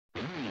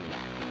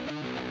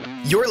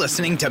You're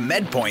listening to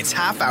MedPoint's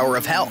Half Hour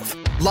of Health,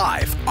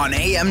 live on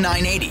AM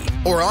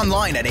 980 or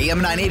online at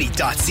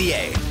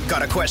am980.ca.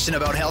 Got a question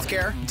about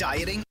healthcare,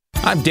 dieting?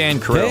 I'm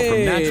Dan Carell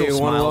from Natural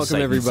Smile. Welcome Sight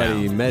and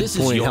everybody. Sound.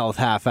 MedPoint Health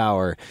Half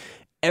Hour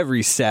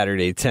every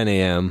Saturday, 10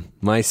 a.m.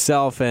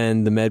 Myself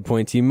and the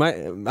MedPoint team.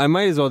 I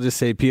might as well just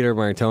say Peter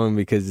Martone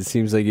because it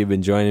seems like you've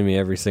been joining me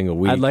every single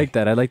week. I'd like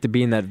that. I'd like to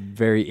be in that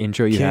very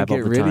intro you Can't have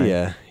all get the time. rid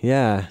of you.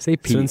 Yeah. Say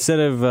Pete. So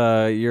instead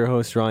of your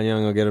host Ron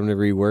Young, I'll get him to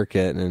rework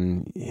it,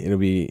 and it'll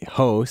be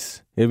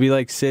hosts. It'll be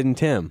like Sid and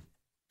Tim.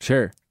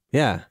 Sure.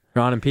 Yeah.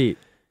 Ron and Pete.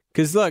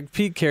 Because look,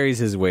 Pete carries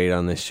his weight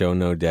on this show,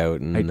 no doubt,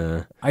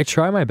 and I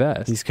try my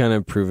best. he's kind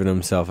of proven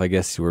himself. I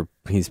guess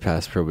he's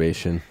past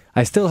probation.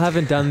 I still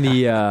haven't done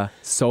the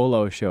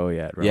solo show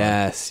yet, Ron.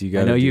 Yes, you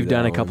got. I know you've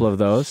done a couple of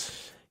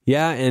those.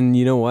 Yeah, and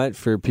you know what?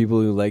 For people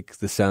who like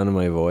the sound of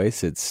my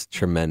voice, it's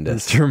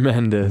tremendous. It's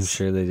tremendous. I'm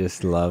sure they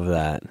just love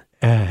that.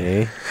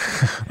 Hey,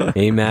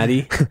 hey,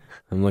 Maddie.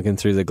 I'm looking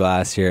through the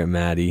glass here at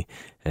Maddie,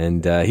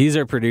 and he's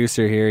our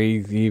producer here.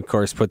 He of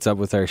course puts up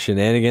with our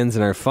shenanigans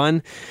and our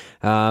fun.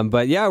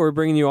 But yeah, we're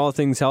bringing you all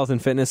things health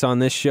and fitness on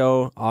this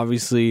show.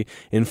 Obviously,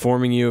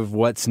 informing you of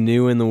what's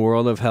new in the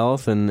world of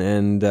health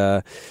and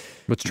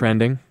what's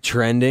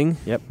trending.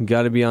 Yep,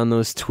 got to be on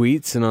those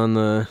tweets and on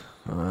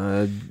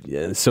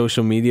the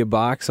social media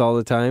box all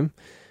the time,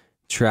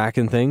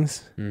 tracking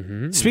things.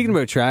 Mm-hmm. Speaking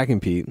about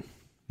tracking, Pete,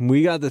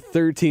 we got the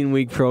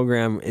 13-week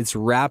program. It's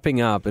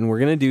wrapping up, and we're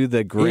going to do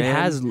the grand... It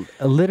has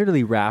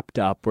literally wrapped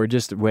up. We're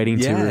just waiting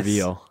to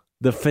reveal.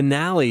 The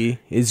finale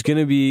is going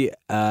to be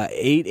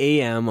 8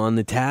 a.m. on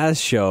the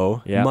Taz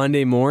show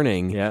Monday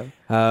morning. Yeah.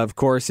 Of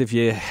course, if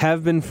you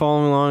have been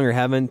following along or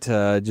haven't,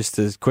 just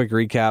a quick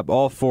recap,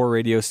 all 4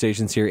 radio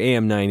stations here,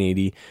 AM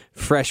 980,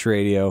 Fresh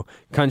Radio,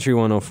 Country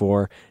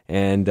 104,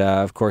 and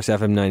of course,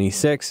 FM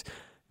 96.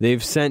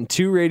 They've sent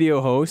 2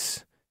 radio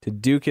hosts to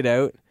duke it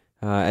out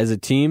as a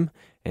team.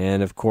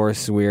 And of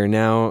course, we are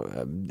now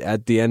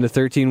at the end of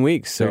 13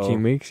 weeks. So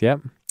 13 weeks,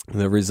 yep.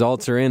 The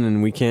results are in,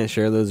 and we can't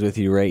share those with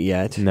you right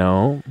yet.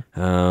 No.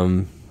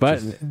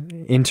 But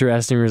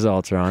interesting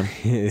results, Ron.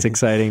 It's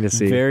exciting to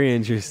see. Very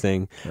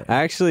interesting.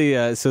 Actually,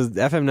 so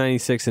FM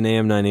 96 and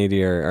AM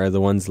 980 are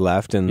the ones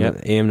left, and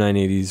AM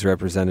 980 is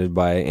represented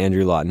by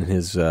Andrew Lawton,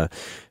 his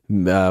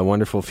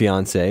wonderful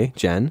fiance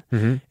Jen,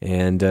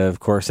 and of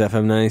course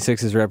FM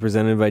 96 is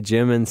represented by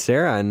Jim and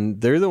Sarah, and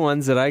they're the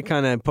ones that I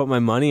kind of put my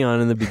money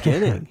on in the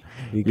beginning.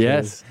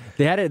 Yes,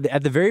 they had it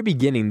at the very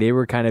beginning. They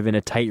were kind of in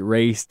a tight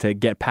race to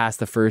get past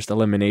the first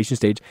elimination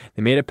stage.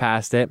 They made it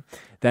past it.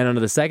 Then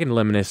onto the second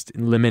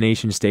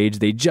elimination stage,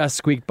 they just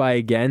squeaked by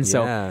again.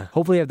 So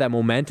hopefully have that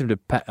momentum to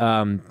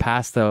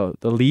pass the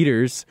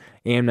leaders,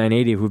 AM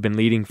 980, who've been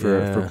leading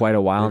for quite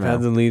a while now. They've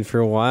had the lead for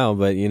a while,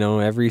 but you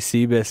know, every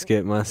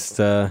Seabiscuit must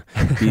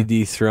be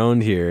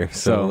dethroned here.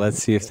 So let's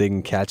see if they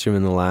can catch him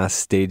in the last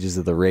stages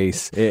of the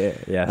race.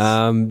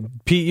 Yes.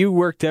 Pete, you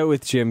worked out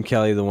with Jim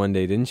Kelly the one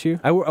day, didn't you?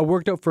 I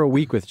worked out for a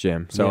week with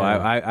Jim. So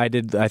I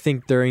did, I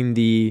think during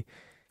the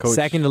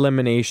second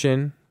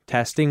elimination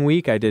testing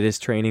week, I did his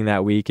training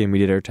that week, and we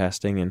did our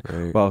testing.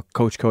 And well,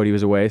 Coach Cody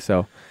was away,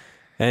 so.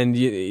 And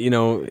you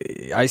know,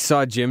 I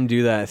saw Jim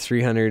do that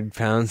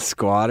 300-pound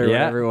squat or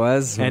whatever it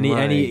was, and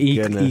he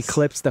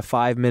eclipsed the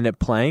 5-minute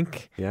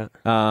plank. Yeah,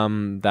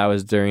 that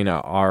was during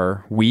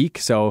our week.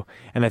 So,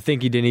 and I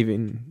think he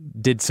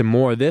did some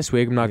more this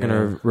week. I'm not going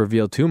to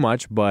reveal too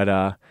much,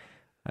 but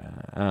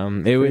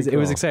it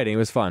was exciting. It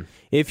was fun.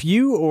 If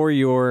you or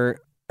your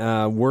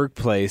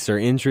workplace are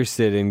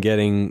interested in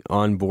getting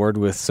on board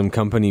with some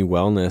company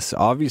wellness,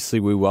 obviously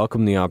we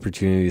welcome the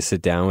opportunity to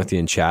sit down with you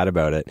and chat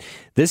about it.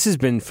 This has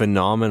been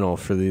phenomenal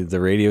for the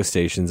radio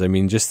stations. I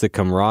mean, just the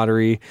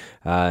camaraderie,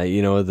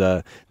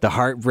 the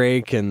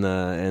heartbreak and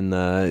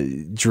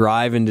the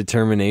drive and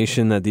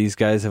determination that these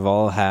guys have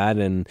all had,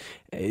 and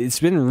it's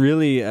been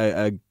really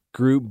a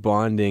group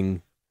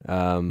bonding.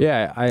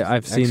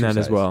 I've seen that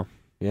as well.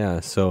 Yeah,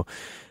 so.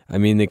 I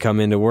mean, they come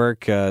into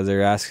work,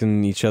 they're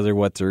asking each other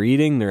what they're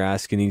eating, they're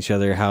asking each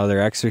other how their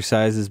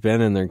exercise has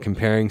been, and they're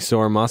comparing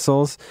sore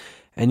muscles.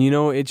 And, you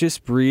know, it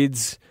just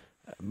breeds,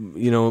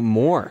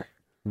 more,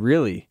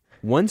 really.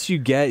 Once you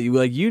get,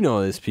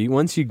 this, Pete,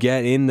 once you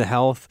get in the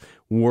health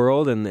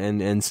world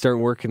and start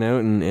working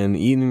out and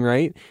eating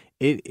right,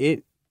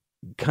 it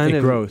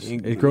grows.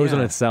 It grows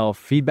on itself.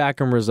 Feedback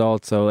and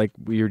results. So like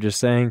we were just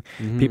saying,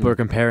 people are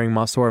comparing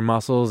sore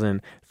muscles and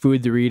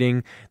food they're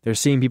eating. They're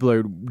seeing people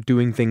are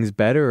doing things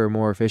better or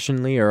more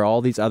efficiently or all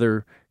these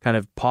other kind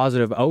of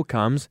positive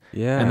outcomes.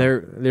 Yeah. And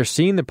they're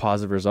seeing the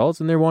positive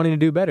results and they're wanting to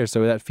do better.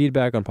 So that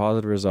feedback on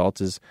positive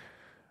results is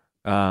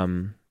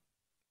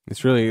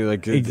it's really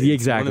like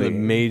exactly one of the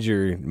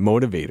major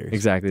motivators.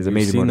 Exactly. It's a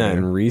major motivator. We've seen that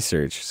in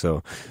research.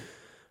 So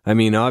I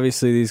mean,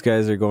 obviously these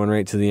guys are going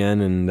right to the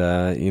end,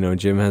 and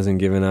Jim hasn't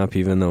given up,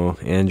 even though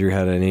Andrew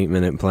had an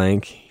 8-minute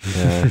plank.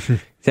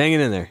 He's hanging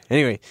in there.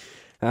 Anyway,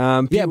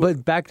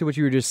 but back to what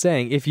you were just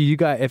saying, if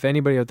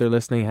anybody out there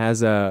listening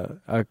has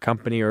a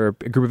company or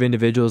a group of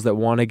individuals that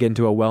want to get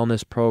into a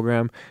wellness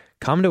program,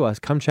 come to us,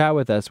 come chat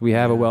with us. We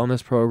have a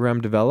wellness program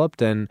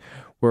developed, and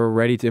we're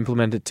ready to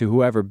implement it to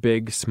whoever,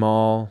 big,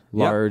 small,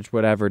 large,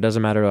 whatever. It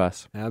doesn't matter to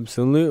us.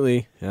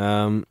 Absolutely.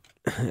 And,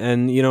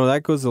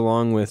 that goes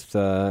along with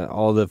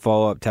all the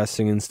follow-up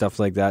testing and stuff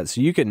like that.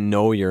 So you can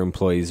know your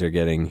employees are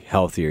getting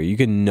healthier. You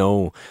can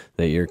know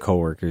that your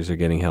coworkers are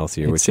getting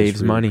healthier, which saves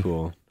is really money.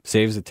 Cool.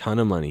 Saves a ton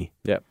of money.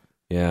 Yep.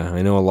 Yeah,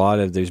 I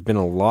know there's been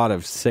a lot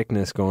of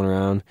sickness going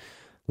around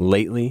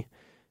lately.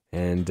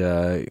 And,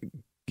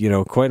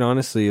 quite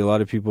honestly, a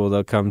lot of people,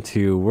 they'll come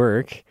to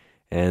work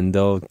and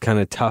they'll kind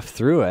of tough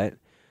through it.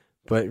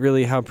 But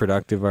really, how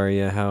productive are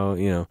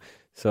you?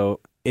 So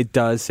it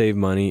does save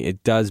money.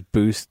 It does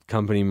boost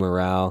company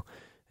morale.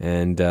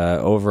 And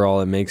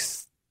overall, it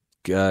makes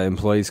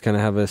employees kind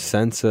of have a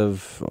sense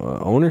of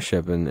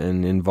ownership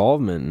and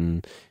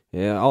involvement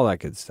and all that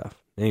good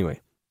stuff.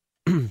 Anyway,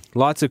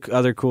 lots of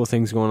other cool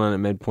things going on at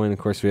MedPoint. Of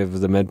course, we have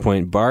the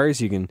MedPoint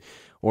bars. You can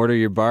order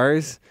your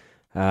bars.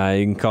 You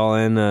can call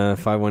in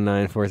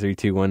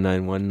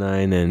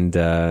 519-432-1919, and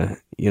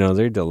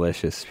they're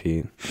delicious,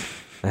 Pete.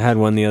 I had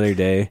one the other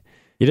day.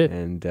 You did?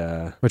 And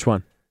which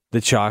one?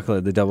 The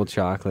double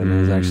chocolate. It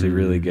was actually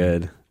really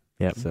good.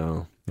 Yep.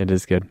 So it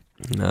is good.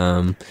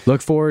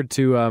 Look forward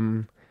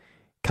to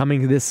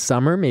coming this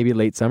summer, maybe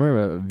late summer,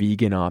 a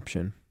vegan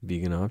option.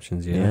 Vegan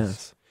options,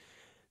 yes.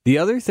 The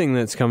other thing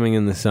that's coming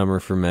in the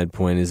summer for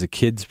MedPoint is a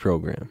kids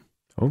program.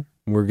 Oh.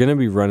 We're going to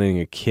be running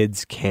a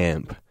kids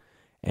camp.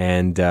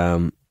 And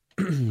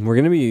we're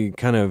going to be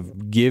kind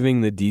of giving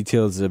the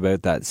details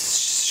about that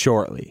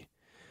shortly.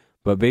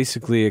 But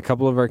basically, a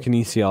couple of our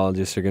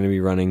kinesiologists are going to be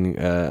running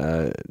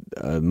a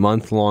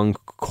month-long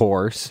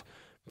course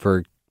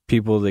for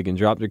people. They can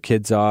drop their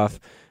kids off.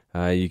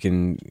 You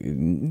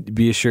can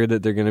be assured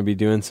that they're going to be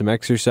doing some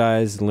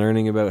exercise,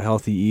 learning about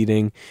healthy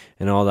eating,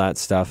 and all that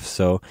stuff.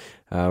 So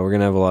we're going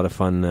to have a lot of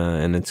fun,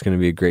 and it's going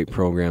to be a great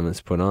program that's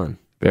put on.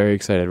 Very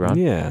excited, Ron.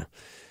 Yeah.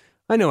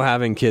 I know,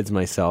 having kids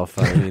myself,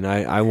 I mean,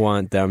 I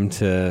want them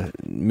to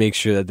make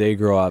sure that they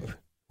grow up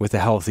with a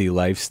healthy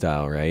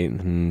lifestyle, right?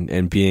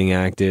 And being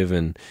active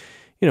and,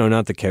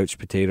 not the couch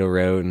potato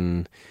route.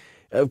 And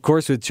of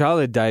course, with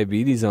childhood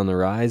diabetes on the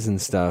rise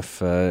and stuff,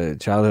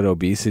 childhood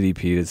obesity,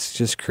 Pete, it's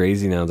just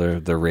crazy now,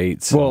 the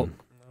rates. Well,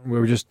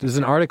 there's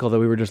an article that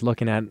we were just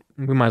looking at.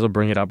 We might as well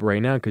bring it up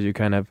right now because you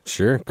kind of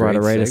brought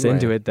us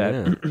into it.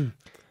 That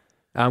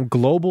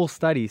global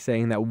study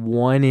saying that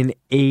 1 in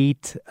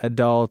 8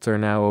 adults are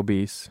now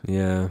obese.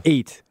 Yeah.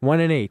 1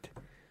 in 8.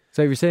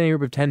 So if you're sitting in a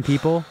group of 10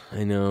 people,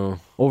 I know,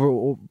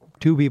 over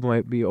 2 people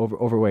might be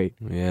overweight.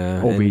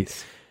 Yeah.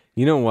 Obese. And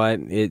you know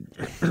what?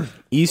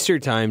 Easter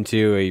time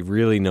too, I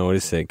really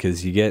notice it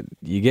because you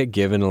get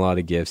given a lot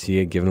of gifts. You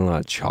get given a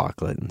lot of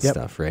chocolate and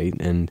stuff, right?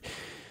 And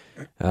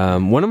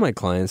one of my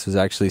clients was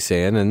actually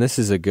saying, and this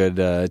is a good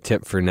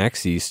tip for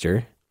next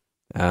Easter,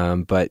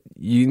 but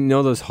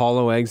those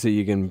hollow eggs that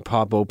you can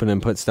pop open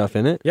and put stuff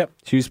in it? Yep.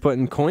 She was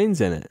putting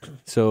coins in it.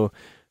 So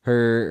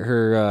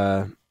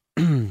her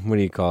what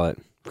do you call it?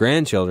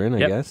 Grandchildren,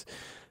 I guess.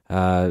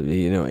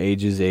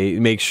 Ages 8.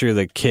 Make sure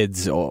the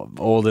kid's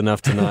old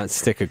enough to not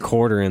stick a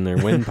quarter in their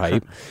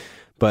windpipe.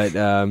 But,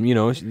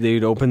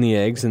 they'd open the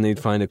eggs and they'd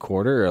find a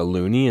quarter or a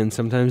loonie, and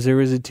sometimes there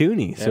was a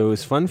toonie. So it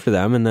was fun for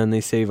them, and then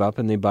they save up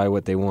and they buy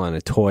what they want,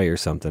 a toy or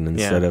something,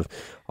 instead of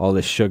all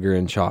the sugar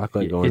and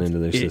chocolate going into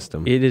their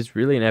system. It is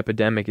really an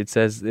epidemic. It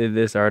says,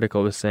 this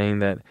article was saying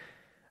that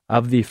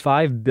of the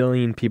 5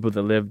 billion people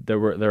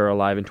that are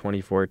alive in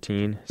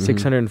 2014,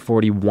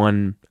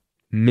 641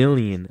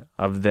 million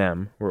of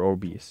them were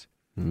obese.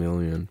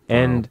 Million. Wow.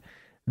 And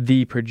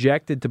the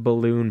projected to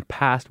balloon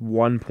past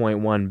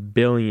 1.1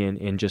 billion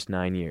in just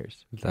 9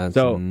 years. That's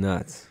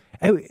nuts.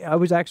 I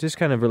was actually, this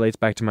kind of relates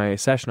back to my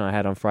session I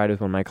had on Friday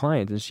with one of my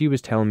clients, and she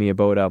was telling me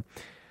about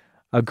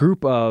a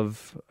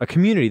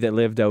community that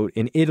lived out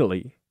in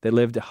Italy, that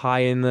lived high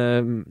in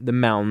the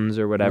mountains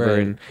or whatever, right.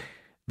 And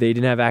they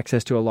didn't have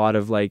access to a lot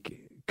of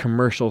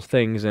commercial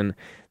things, and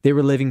they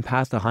were living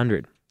past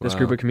 100. This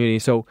group of community.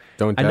 So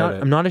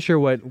I'm not sure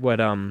what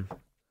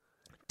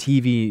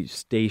TV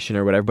station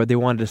or whatever, but they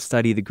wanted to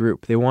study the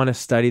group. They want to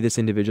study this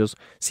individuals,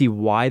 see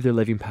why they're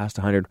living past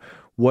 100.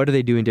 What are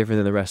they doing different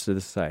than the rest of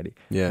the society?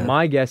 Yeah.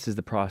 My guess is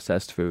the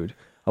processed food.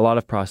 A lot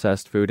of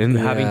processed food and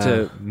having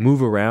to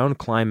move around,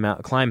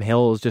 climb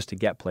hills just to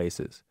get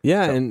places.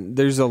 Yeah, and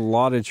there's a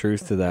lot of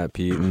truth to that,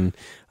 Pete. And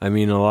I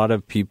mean, a lot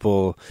of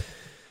people,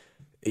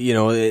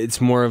 it's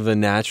more of a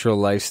natural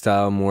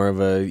lifestyle, more of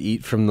a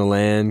eat from the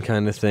land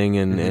kind of thing,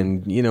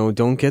 and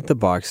don't get the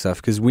box stuff,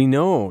 because we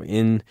know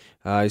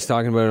I was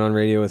talking about it on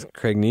radio with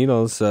Craig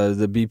Needles,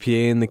 the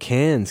BPA in the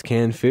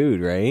canned food,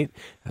 right?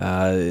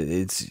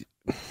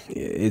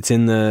 It's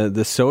in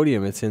the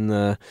sodium, it's in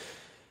the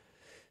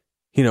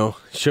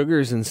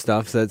sugars and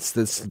stuff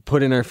that's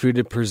put in our food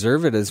to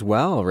preserve it as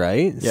well,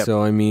 right? Yep.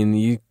 So I mean,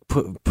 you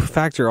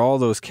factor all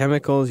those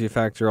chemicals, you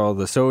factor all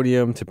the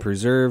sodium to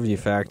preserve, you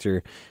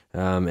factor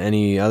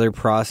any other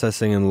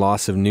processing and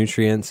loss of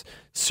nutrients.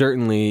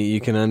 Certainly, you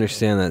can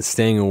understand that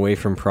staying away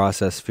from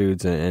processed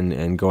foods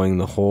and going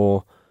the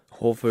whole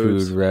Whole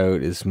Foods food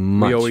route is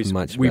much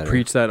better. We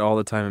preach that all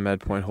the time at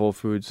MedPoint. Whole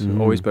Foods,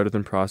 always better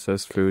than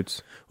processed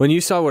foods. When you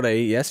saw what I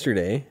ate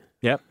yesterday,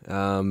 yep,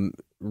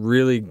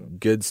 really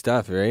good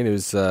stuff, right? It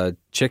was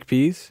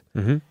chickpeas,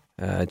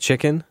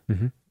 chicken,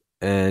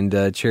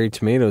 and cherry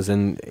tomatoes.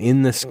 And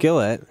in the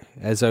skillet,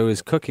 as I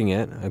was cooking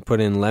it, I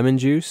put in lemon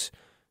juice,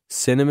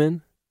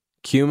 cinnamon,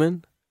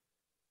 cumin,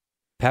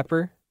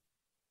 pepper.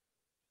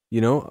 You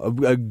know,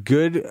 a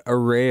good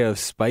array of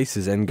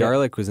spices, and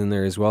garlic was in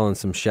there as well, and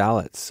some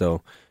shallots.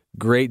 So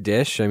great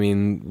dish. I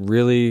mean,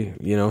 really,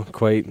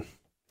 quite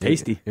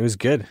tasty. It was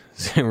good.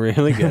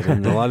 Really good.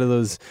 And a lot of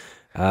those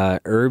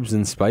herbs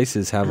and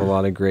spices have a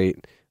lot of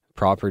great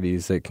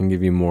properties that can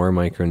give you more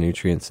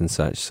micronutrients and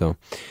such. So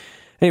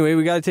anyway,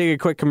 we got to take a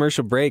quick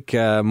commercial break.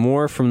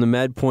 More from the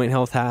MedPoint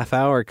Health Half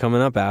Hour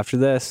coming up after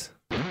this.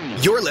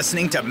 You're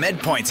listening to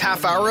MedPoint's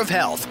Half Hour of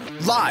Health,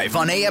 live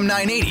on AM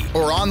 980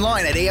 or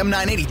online at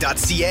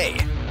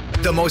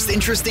am980.ca. The most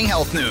interesting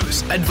health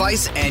news,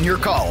 advice, and your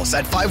calls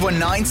at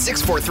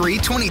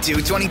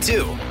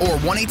 519-643-2222 or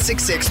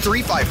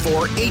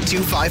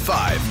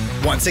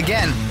 1-866-354-8255. Once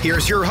again,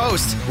 here's your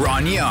host,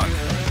 Ron Young.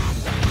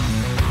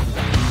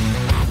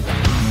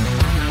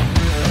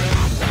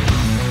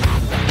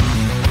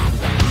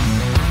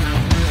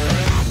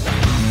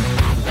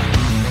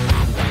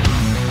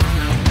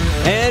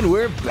 And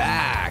we're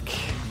back.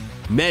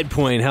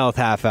 MedPoint Health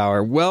Half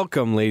Hour.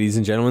 Welcome, ladies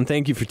and gentlemen.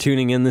 Thank you for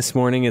tuning in this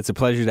morning. It's a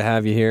pleasure to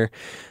have you here.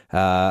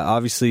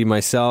 Obviously,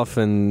 myself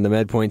and the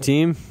MedPoint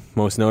team,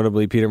 most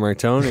notably Peter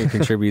Martone, who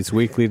contributes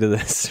weekly to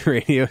this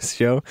radio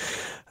show,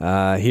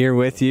 here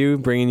with you,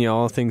 bringing you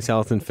all things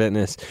health and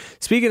fitness.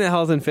 Speaking of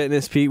health and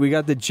fitness, Pete, we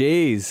got the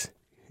Jays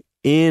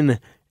in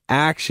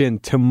action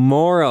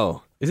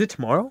tomorrow. Is it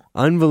tomorrow?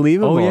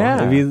 Unbelievable. Oh,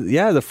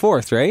 yeah. The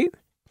 4th, right?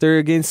 They're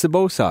against the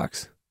Bo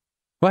Sox.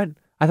 What?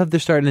 I thought they're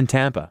starting in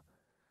Tampa.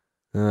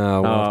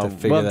 We'll have to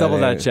figure that double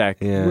out. that check.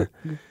 Yeah.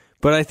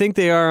 But I think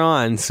they are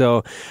on.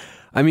 So,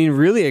 I mean,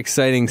 really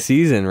exciting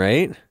season,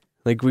 right?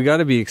 Like, we got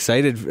to be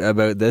excited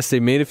about this. They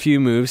made a few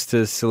moves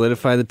to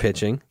solidify the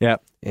pitching.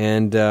 Yep.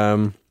 And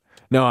no,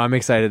 I'm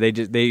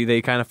excited.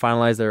 They kind of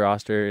finalized their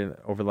roster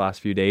over the last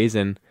few days,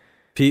 and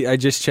Pete, I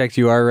just checked.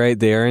 You are right.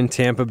 They are in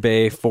Tampa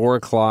Bay,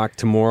 4:00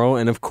 tomorrow.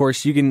 And of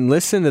course, you can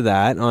listen to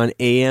that on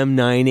AM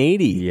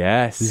 980.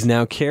 Yes. Who's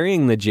now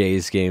carrying the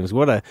Jays games.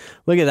 Look at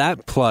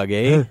that plug,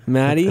 eh,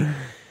 Maddie?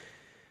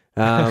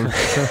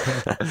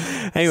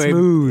 Anyway,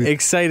 Smooth.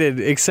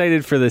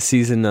 excited for the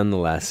season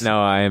nonetheless.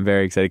 No, I am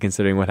very excited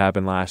considering what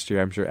happened last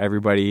year. I'm sure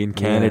everybody in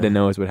Canada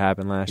knows what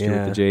happened last year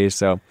with the Jays.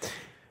 So,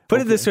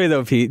 put it this way,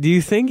 though, Pete. Do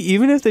you think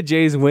even if the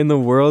Jays win the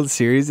World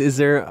Series, is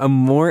there a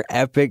more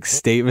epic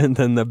statement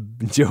than the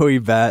Joey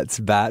Bats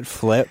bat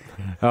flip?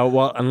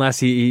 Well,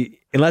 unless he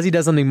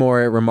does something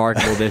more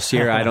remarkable this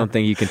year, I don't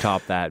think you can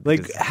top that.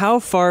 Like, how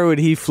far would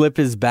he flip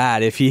his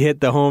bat if he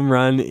hit the home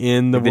run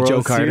in the World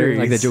Joe Carter, Series?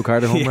 like the Joe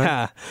Carter home run?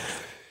 Yeah.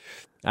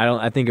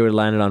 I think it would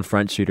land it on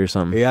Front Street or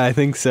something. Yeah, I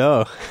think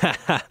so.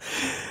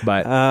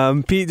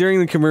 But Pete, during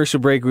the commercial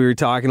break, we were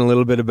talking a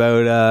little bit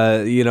about,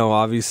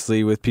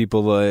 obviously with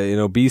people in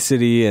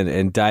obesity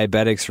and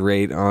diabetics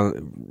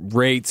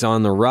rates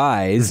on the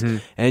rise. Mm-hmm.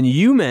 And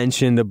you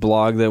mentioned a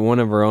blog that one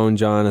of our own,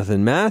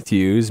 Jonathan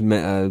Matthews,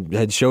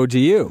 had showed to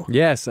you.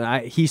 Yes,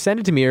 he sent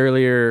it to me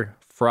earlier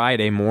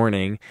Friday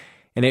morning,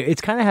 and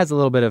it kind of has a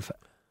little bit of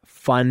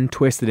fun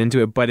twisted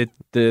into it, but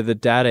the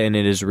data in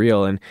it is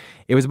real. And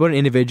it was about an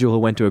individual who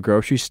went to a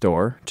grocery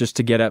store just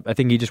to get up. I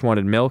think he just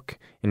wanted milk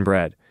and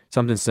bread,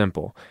 something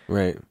simple.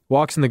 Right.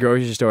 Walks in the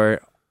grocery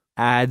store,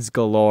 ads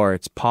galore.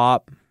 It's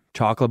pop,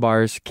 chocolate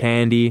bars,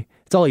 candy.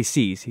 It's all he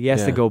sees. He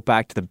has to go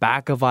back to the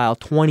back of aisle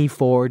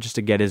 24 just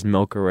to get his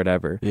milk or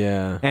whatever.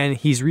 Yeah. And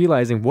he's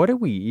realizing, what are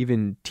we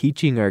even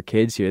teaching our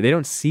kids here? They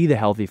don't see the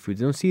healthy foods.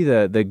 They don't see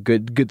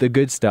the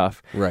good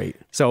stuff. Right.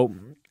 So,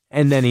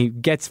 and then he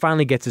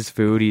finally gets his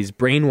food. He's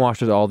brainwashed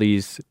with all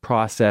these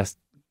processed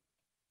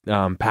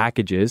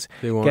packages.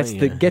 Gets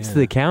to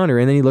the counter,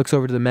 and then he looks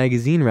over to the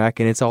magazine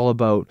rack, and it's all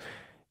about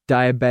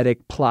diabetic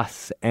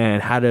plus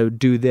and how to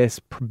do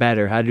this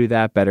better, how to do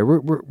that better.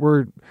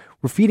 We're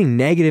feeding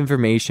negative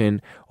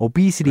information,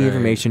 obesity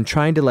information,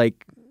 trying to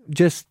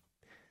just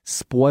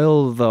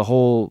spoil the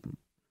whole.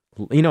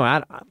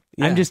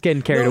 I'm just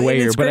getting carried away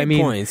here, but I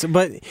mean, points.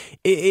 But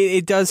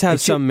it does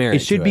have some merit. It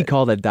should be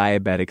called a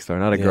diabetic store,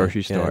 not a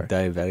grocery store.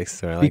 Diabetic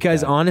store,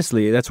 because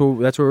honestly, that's what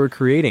we're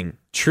creating.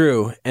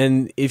 True,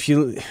 and if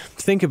you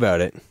think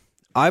about it,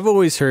 I've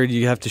always heard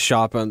you have to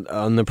shop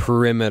on the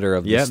perimeter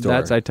of the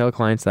store. I tell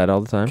clients that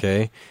all the time.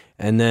 Okay,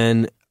 and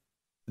then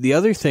the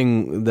other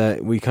thing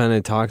that we kind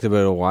of talked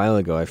about a while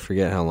ago, I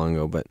forget how long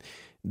ago, but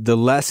the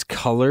less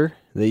color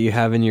that you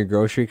have in your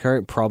grocery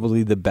cart,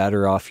 probably the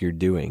better off you're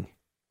doing,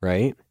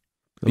 right?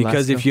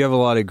 Because if you have a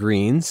lot of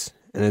greens,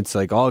 and it's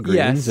like all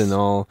greens and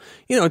all,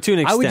 to an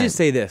extent. I would just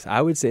say this. I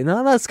would say,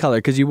 no, less color,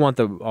 because you want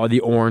all the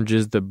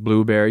oranges, the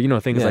blueberry,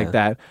 things like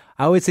that.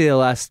 I would say the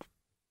less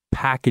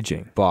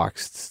packaging.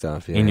 Boxed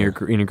stuff, in your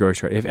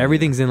grocery. If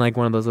everything's in like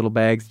one of those little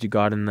bags that you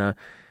got in the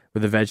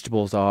where the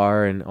vegetables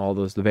are and all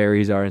those the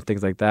berries are and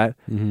things like that.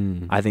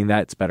 I think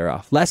that's better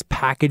off. Less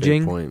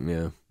packaging. Good point,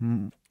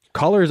 yeah.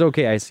 Color is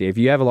okay, I see. If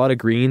you have a lot of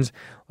greens,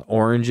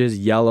 oranges,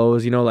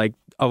 yellows, like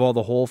of all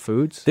the whole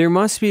foods. There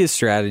must be a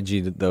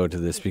strategy, though, to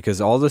this,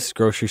 because all the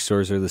grocery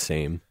stores are the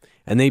same.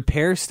 And they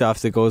pair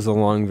stuff that goes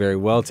along very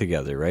well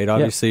together, right?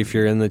 Obviously, if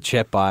you're in the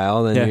chip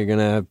aisle, then you're going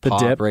to have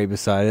pop right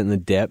beside it and the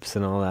dips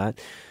and all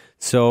that.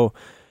 So,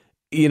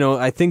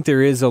 I think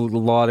there is a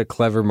lot of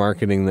clever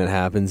marketing that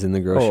happens in the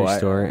grocery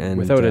store. And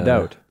without a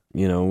doubt.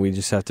 We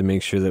just have to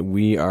make sure that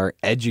we are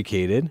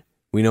educated.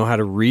 We know how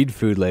to read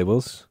food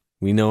labels.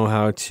 We know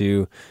how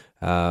to,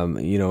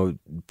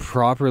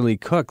 properly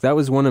cook. That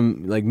was one of,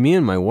 me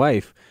and my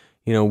wife,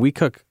 we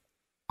cook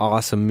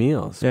awesome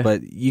meals. Yeah.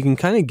 But you can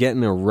kind of get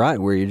in a rut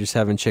where you're just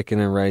having chicken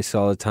and rice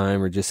all the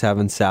time or just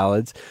having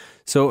salads.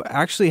 So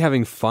actually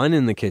having fun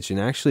in the kitchen,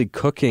 actually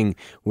cooking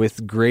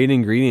with great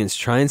ingredients,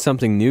 trying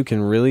something new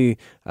can really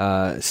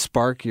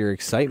spark your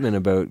excitement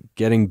about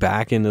getting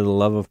back into the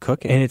love of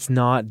cooking. And it's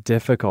not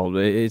difficult.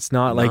 It's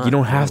not like you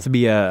don't have to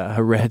be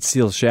a Red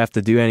Seal chef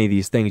to do any of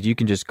these things. You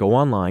can just go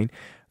online,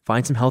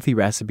 find some healthy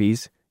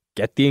recipes,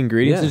 get the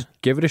ingredients, just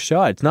give it a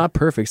shot. It's not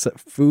perfect. So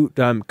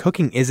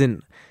cooking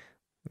isn't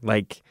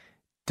like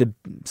the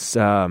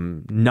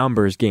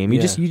numbers game. You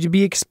just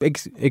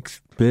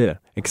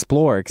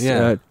explore,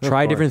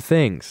 try different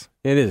things.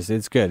 It is.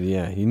 It's good.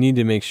 Yeah, you need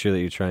to make sure that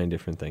you're trying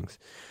different things.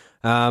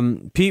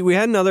 Pete, we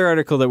had another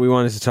article that we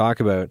wanted to talk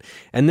about,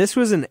 and this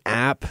was an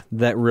app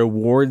that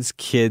rewards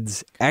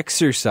kids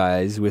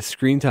exercise with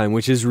screen time,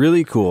 which is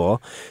really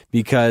cool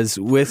because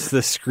with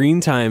the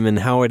screen time and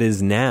how it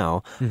is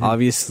now,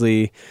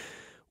 obviously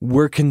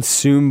we're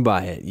consumed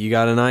by it. You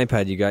got an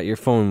iPad, you got your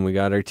phone, we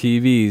got our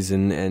TVs,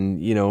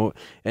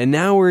 and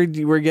now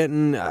we're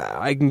getting.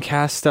 I can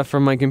cast stuff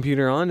from my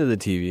computer onto the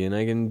TV, and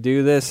I can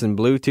do this and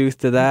Bluetooth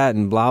to that,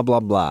 and blah blah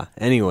blah.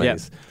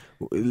 Anyways,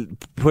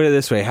 put it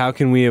this way: how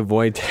can we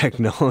avoid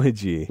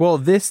technology? Well,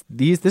 this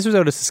was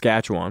out of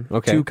Saskatchewan.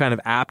 Okay. Two kind of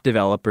app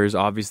developers,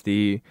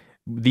 obviously.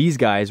 These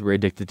guys were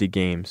addicted to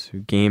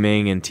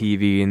gaming and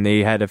TV, and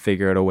they had to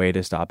figure out a way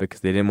to stop it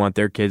because they didn't want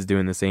their kids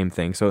doing the same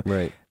thing. So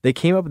they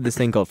came up with this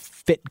thing called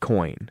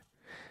Fitcoin.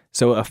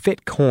 So a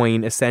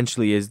Fitcoin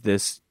essentially is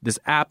this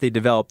app they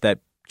developed that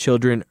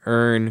children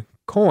earn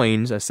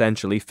coins,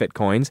 essentially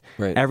Fitcoins,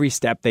 every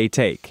step they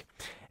take.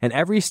 And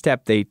every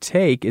step they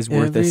take is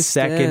worth a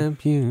second. Every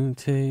step you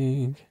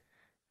take.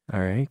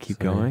 All right, keep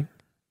going.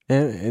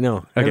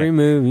 Every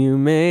move you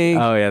make.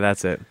 Oh, yeah,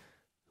 that's it.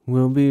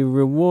 We'll be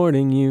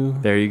rewarding you.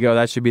 There you go.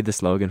 That should be the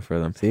slogan for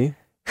them. See?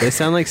 They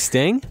sound like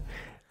Sting?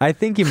 I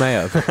think you may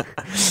have.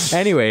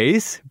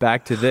 Anyways,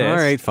 back to this. All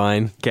right,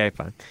 fine. Okay,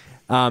 fine.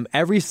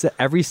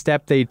 Every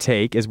step they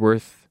take is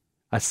worth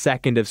a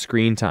second of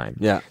screen time.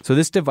 Yeah. So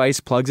this device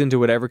plugs into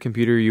whatever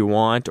computer you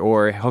want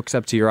or hooks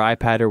up to your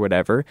iPad or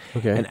whatever.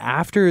 Okay. And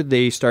after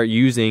they start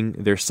using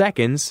their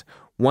seconds,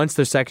 once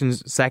their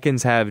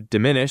seconds have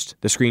diminished,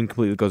 the screen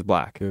completely goes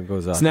black. It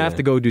goes off. So now they have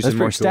to go do some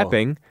more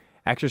stepping.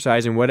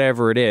 Exercising,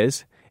 whatever it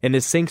is, and it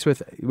syncs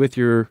with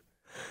your.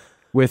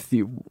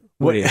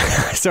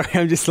 Sorry,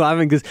 I'm just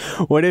laughing because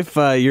what if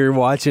you're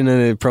watching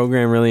a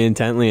program really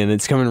intently and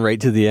it's coming right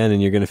to the end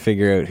and you're going to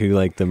figure out who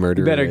the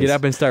murderer is? You better get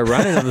up and start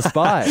running on the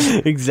spot.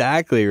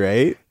 Exactly,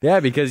 right? Yeah,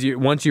 because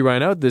once you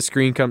run out, the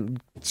screen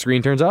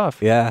turns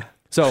off. Yeah.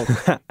 So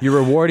you're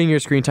rewarding your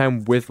screen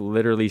time with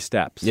literally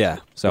steps. Yeah.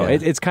 So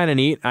it's kind of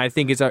neat. I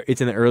think it's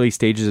in the early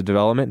stages of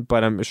development,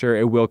 but I'm sure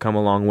it will come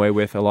a long way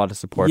with a lot of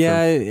support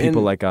from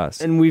people like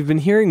us. And we've been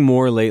hearing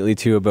more lately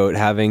too about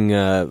having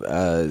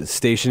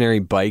stationary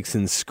bikes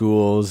in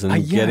schools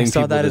and getting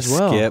people to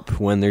skip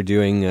when they're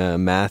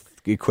doing math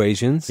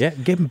equations. Yeah,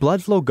 getting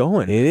blood flow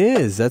going. It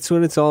is. That's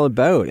what it's all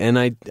about. And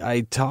I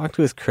talked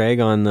with Craig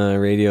on the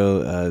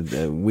radio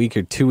a week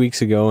or 2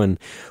 weeks ago, and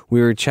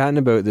we were chatting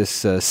about this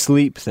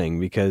sleep thing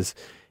because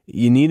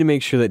you need to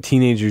make sure that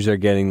teenagers are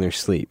getting their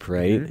sleep,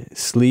 right? Mm-hmm.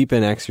 Sleep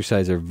and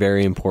exercise are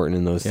very important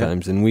in those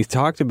times. And we've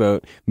talked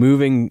about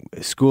moving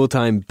school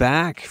time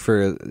back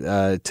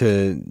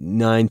to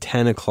 9,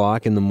 10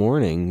 o'clock in the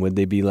morning. Would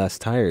they be less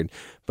tired?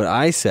 But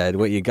I said,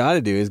 what you got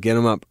to do is get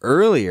them up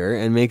earlier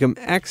and make them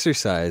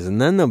exercise, and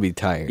then they'll be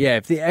tired. Yeah,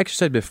 if they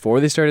exercise before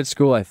they started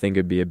school, I think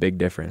it'd be a big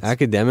difference.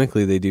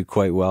 Academically, they do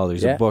quite well.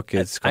 There's a book,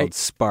 it's called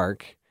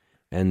Spark,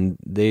 and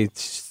they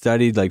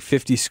studied like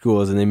 50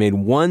 schools, and they made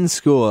one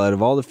school out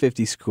of all the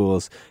 50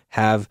 schools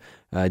have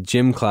a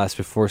gym class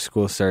before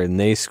school started, and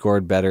they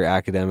scored better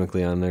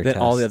academically on their tests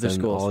all the other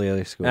schools. All the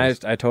other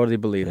schools. I totally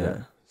believe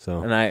that.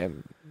 So, and I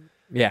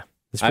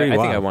it's pretty I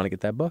wild. think I want to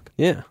get that book.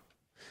 Yeah.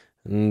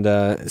 And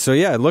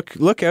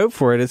look out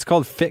for it. It's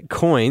called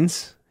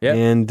Fitcoins. Yeah.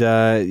 And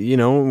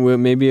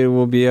maybe it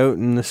will be out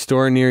in the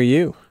store near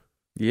you.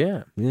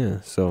 Yeah.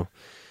 Yeah. So,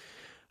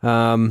 we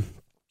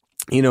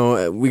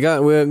got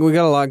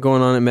a lot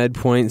going on at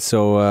MedPoint.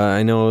 So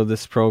I know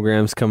this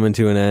program's coming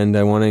to an end.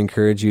 I want to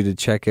encourage you to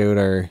check out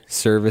our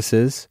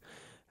services.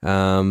 Check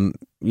out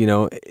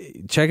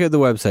the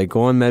website.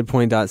 Go on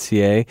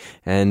medpoint.ca,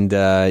 and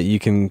you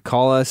can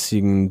call us. You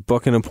can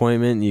book an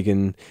appointment. You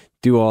can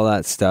do all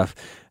that stuff.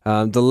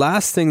 The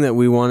last thing that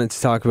we wanted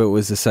to talk about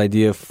was this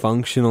idea of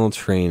functional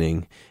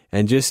training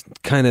and just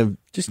kind of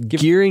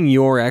gearing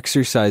your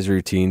exercise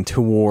routine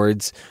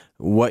towards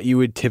what you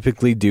would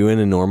typically do in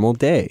a normal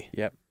day.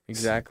 Yep,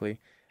 exactly.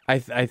 I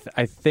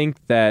think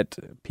that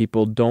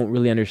people don't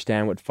really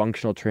understand what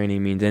functional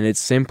training means, and it's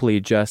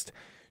simply just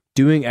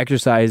doing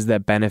exercise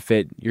that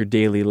benefit your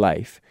daily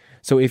life.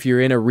 So if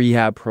you're in a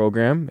rehab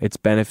program, it's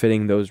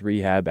benefiting those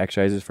rehab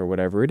exercises for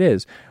whatever it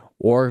is.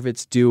 Or if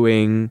it's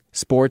doing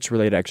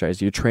sports-related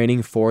exercise, you're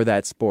training for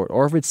that sport.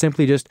 Or if it's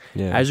simply just,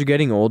 as you're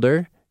getting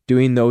older,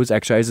 doing those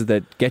exercises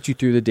that get you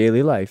through the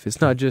daily life. It's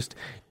not just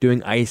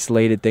doing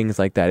isolated things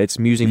like that. It's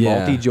using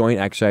multi-joint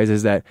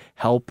exercises that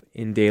help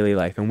in daily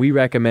life. And we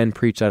recommend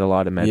Preach that a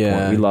lot at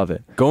MedPoint. We love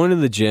it. Going to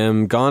the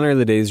gym, gone are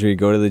the days where you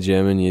go to the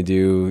gym and you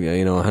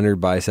do 100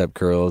 bicep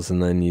curls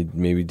and then you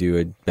maybe do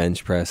a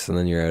bench press and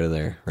then you're out of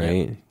there,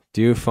 right? Yep.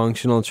 Do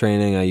functional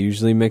training. I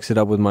usually mix it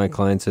up with my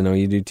clients. I know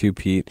you do too,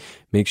 Pete.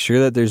 Make sure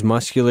that there's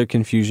muscular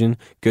confusion,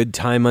 good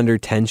time under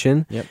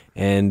tension,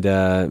 and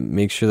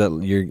make sure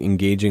that you're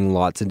engaging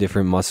lots of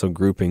different muscle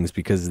groupings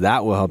because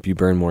that will help you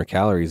burn more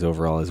calories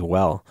overall as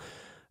well.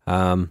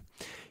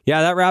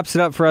 That wraps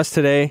it up for us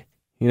today.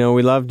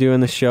 We love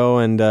doing the show,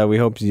 and we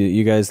hope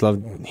you guys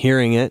love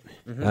hearing it.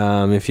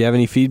 Mm-hmm. If you have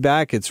any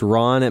feedback, it's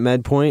Ron at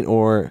MedPoint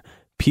or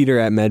Peter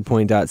at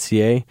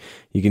medpoint.ca.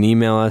 You can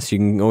email us. You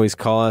can always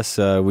call us.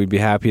 We'd be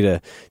happy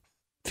to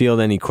field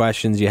any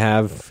questions you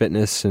have,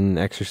 fitness and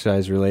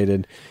exercise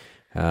related.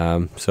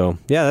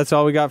 That's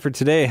all we got for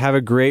today. Have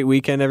a great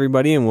weekend,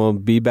 everybody, and we'll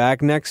be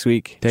back next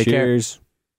week. Take Cheers. Care.